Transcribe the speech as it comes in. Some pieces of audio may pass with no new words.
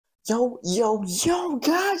Yo,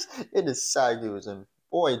 guys! It is Sagus, and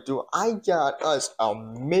boy, do I got us a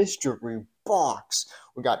mystery box.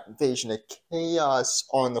 We got Invasion of Chaos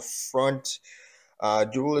on the front,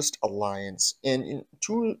 Duelist Alliance, and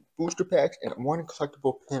two booster packs and one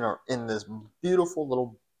collectible pin are in this beautiful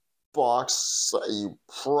little box that you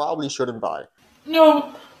probably shouldn't buy.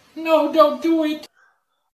 No, no, don't do it.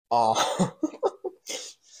 Uh,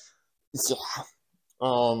 yeah.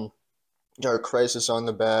 Dark Crisis on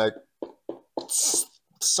the back.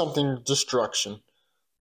 Something destruction.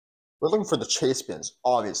 We're looking for the chase pins,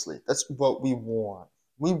 obviously. That's what we want.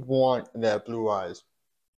 We want that blue eyes.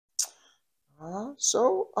 Let's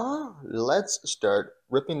start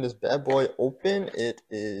ripping this bad boy open. It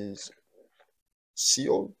is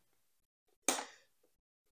sealed.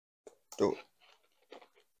 Dude,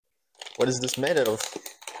 what is this made out of?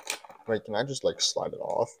 Wait, can I just like slide it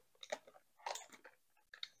off?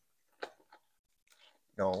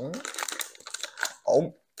 No.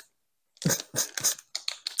 Oh.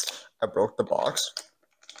 I broke the box.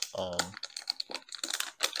 I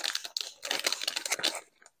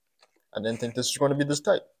didn't think this was going to be this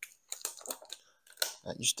tight.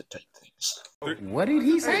 I used to type things. What did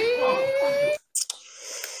he say?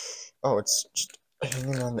 Oh, it's just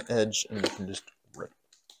hanging on the edge, and you can just rip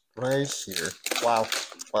right here. Wow.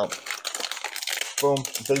 Wow. Boom.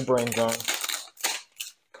 Big brain gone.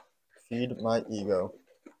 Feed my ego.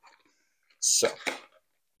 So,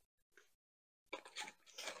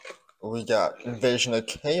 we got Invasion of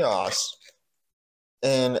Chaos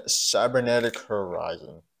and Cybernetic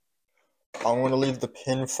Horizon. I'm going to leave the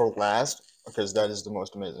pin for last because that is the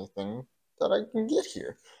most amazing thing that I can get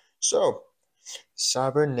here. So,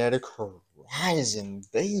 Cybernetic Horizon,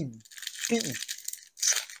 baby.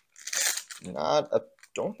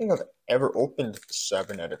 Don't think I've ever opened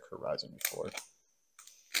Cybernetic Horizon before.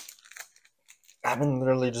 I've been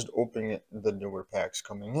literally just opening the newer packs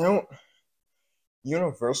coming out.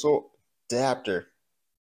 Universal Adapter.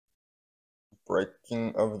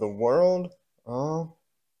 Breaking of the World. Okay,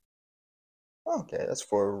 that's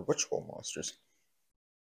for ritual monsters.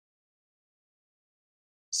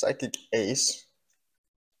 Psychic Ace.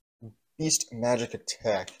 Beast Magic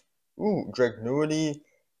Attack. Ooh, Dragnuity.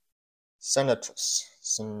 Senatus.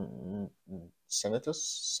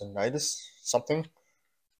 Senatus? Something.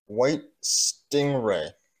 White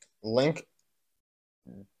Stingray. Link.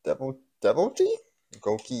 Devotee?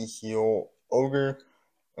 Goki Heal Ogre.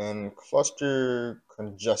 And Cluster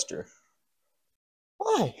Congester.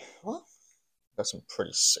 Why? Well, got some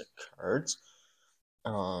pretty sick cards.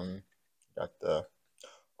 Got the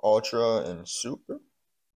Ultra and Super,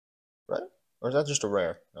 right? Or is that just a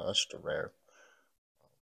rare? No, that's just a rare.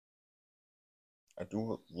 I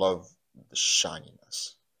do love the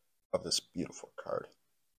shininess of this beautiful card.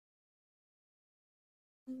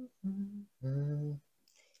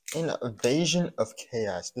 Invasion of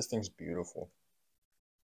Chaos. This thing's beautiful.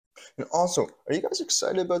 And also, are you guys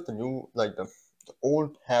excited about the new, like the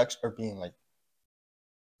old packs are being like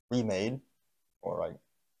remade or like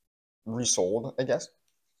resold, I guess?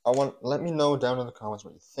 Let me know down in the comments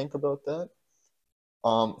what you think about that.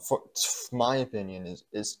 For my opinion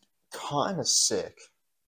is kind of sick.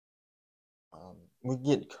 We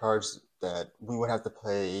get cards that we would have to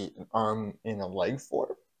pay an arm and a leg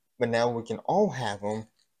for, but now we can all have them.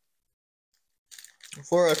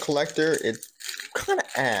 For a collector, it's kind of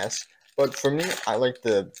ass, but for me, I like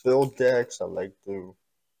the build decks. I like to.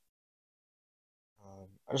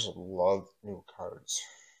 I just love new cards.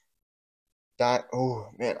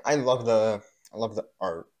 Oh man, I love the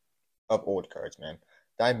art of old cards, man.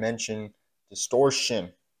 Dimension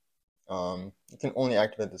Distortion. You can only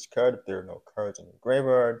activate this card if there are no cards in your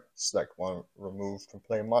graveyard. Select one removed from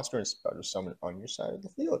play monster and special summon on your side of the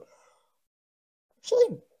field.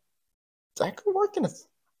 Actually, that could work in a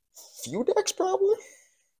few decks, probably.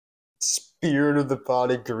 Spirit of the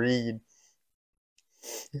Body Greed.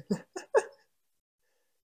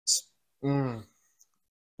 I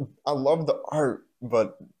love the art,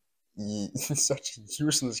 but it's such a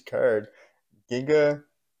useless card. Gaga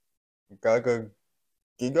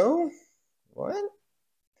Gigo? What?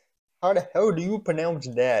 How the hell do you pronounce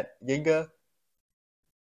that? Gigo?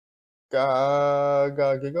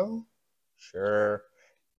 Sure.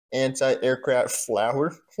 Anti-aircraft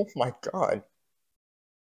flower? Oh my god.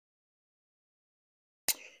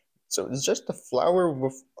 So it's just a flower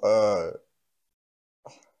with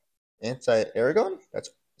anti-air gun? That's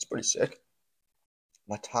pretty sick.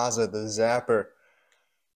 Mataza the Zapper.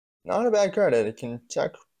 Not a bad card. It can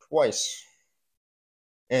attack twice.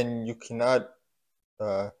 And you cannot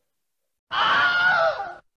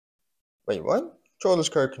wait, what? Control this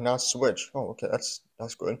card cannot switch. Oh, okay, that's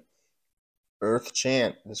good. Earth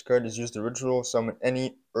Chant. This card is used to ritual summon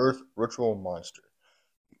any Earth ritual monster.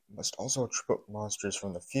 You must also trip monsters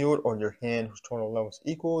from the field or your hand whose total level is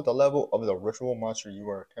equal to the level of the ritual monster you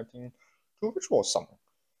are attempting to ritual summon.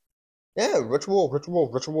 Yeah, ritual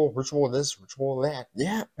this, ritual that.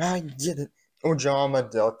 Yeah, I get it.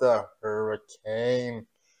 Ojama Delta Hurricane.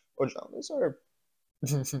 Ojamas are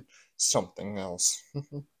something else.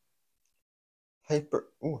 Hyper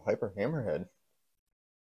Hammerhead.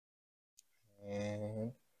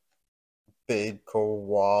 And Big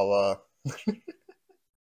Koala.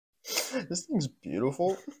 This thing's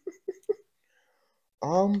beautiful.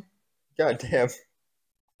 Goddamn.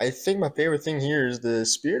 I think my favorite thing here is the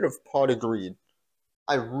Spirit of Pot of Greed.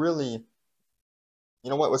 You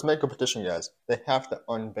know what? Let's make a petition, guys. They have to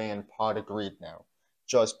unban Pot of Greed now,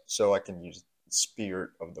 just so I can use Spirit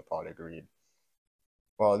of the Pot of Greed.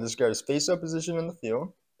 While this card is face-up position in the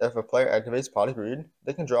field, if a player activates Pot of Greed,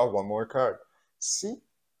 they can draw one more card. See?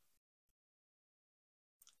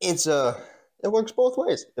 It works both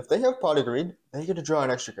ways. If they have Pot of Greed, they get to draw an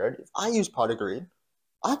extra card. If I use Pot of Greed,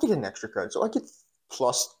 I get an extra card, so I get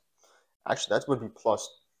plus. Actually, that would be plus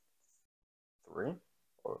 3,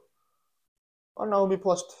 or oh no, it would be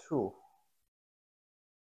plus 2.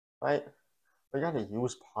 Right? We gotta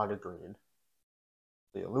use Pot of Greed.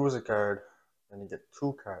 So you lose a card, then you get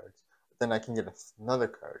 2 cards. But then I can get another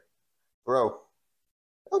card. Bro,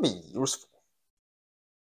 that would be useful.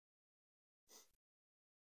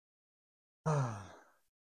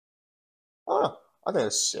 Oh, I think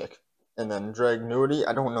it's sick. And then Dragnuity,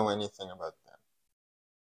 I don't know anything about that.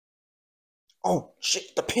 Oh,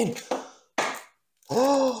 shit, the pin!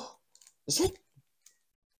 Oh, is it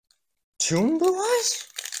Tomb Blue Eyes?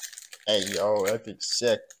 Hey, yo, that'd be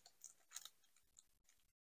sick.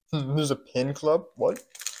 There's a pin club? What?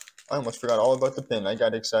 I almost forgot all about the pin. I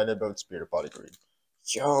got excited about Spirit of Pot of Greed.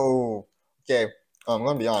 Yo! Okay, I'm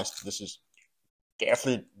gonna be honest, this is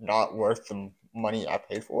definitely not worth the money I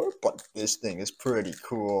paid for it, but this thing is pretty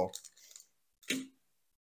cool.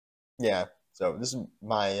 Yeah, so this is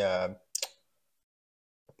my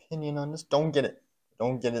opinion on this. Don't get it.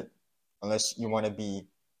 Don't get it unless you want to be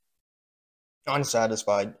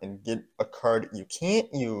unsatisfied and get a card you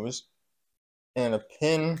can't use and a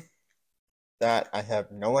pin that I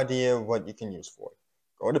have no idea what you can use for.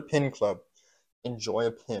 Go to Pin Club, enjoy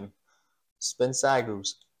a pin, spin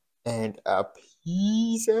Sagus, and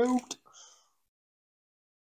peace out.